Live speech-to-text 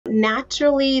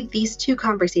naturally, these two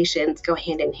conversations go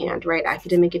hand in hand, right?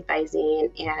 Academic advising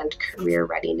and career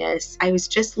readiness. I was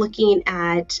just looking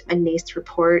at a NACE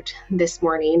report this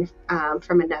morning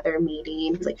from another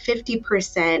meeting. Like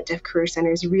 50% of career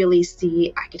centers really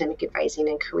see academic advising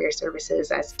and career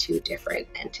services as two different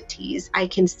entities. I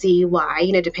can see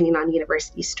why, depending on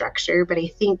university structure, but I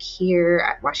think here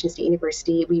at Washington State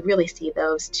University, we really see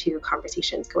those two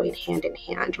conversations going hand in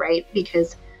hand, right?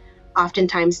 Because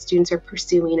oftentimes students are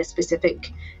pursuing a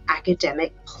specific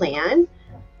academic plan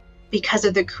because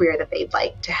of the career that they'd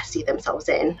like to see themselves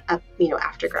in,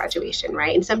 after graduation,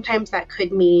 right? And sometimes that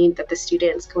could mean that the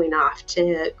student's going off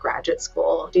to graduate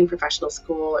school, doing professional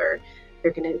school, or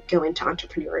they're going to go into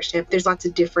entrepreneurship. There's lots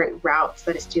of different routes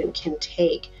that a student can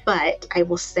take. But I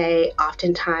will say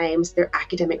oftentimes their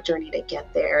academic journey to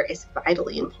get there is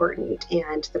vitally important.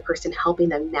 And the person helping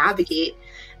them navigate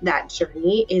that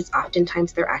journey is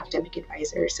oftentimes their academic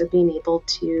advisor. So being able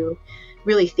to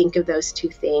really think of those two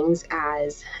things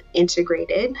as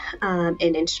integrated and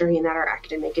ensuring that our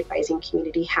academic advising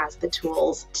community has the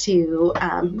tools to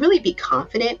really be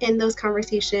confident in those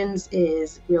conversations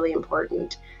is really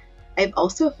important. I've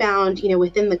also found,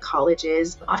 within the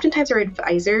colleges, oftentimes our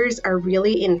advisors are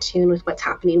really in tune with what's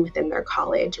happening within their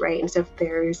college, right? And so if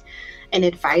there's an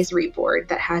advisory board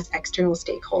that has external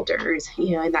stakeholders,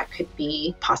 and that could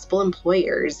be possible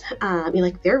employers,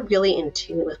 they're really in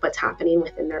tune with what's happening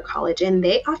within their college. And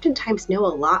they oftentimes know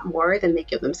a lot more than they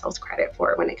give themselves credit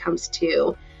for when it comes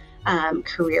to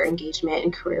career engagement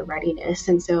and career readiness.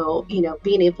 And so,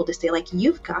 being able to say,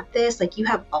 you've got this, you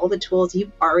have all the tools,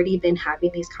 you've already been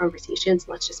having these conversations,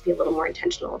 let's just be a little more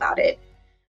intentional about it.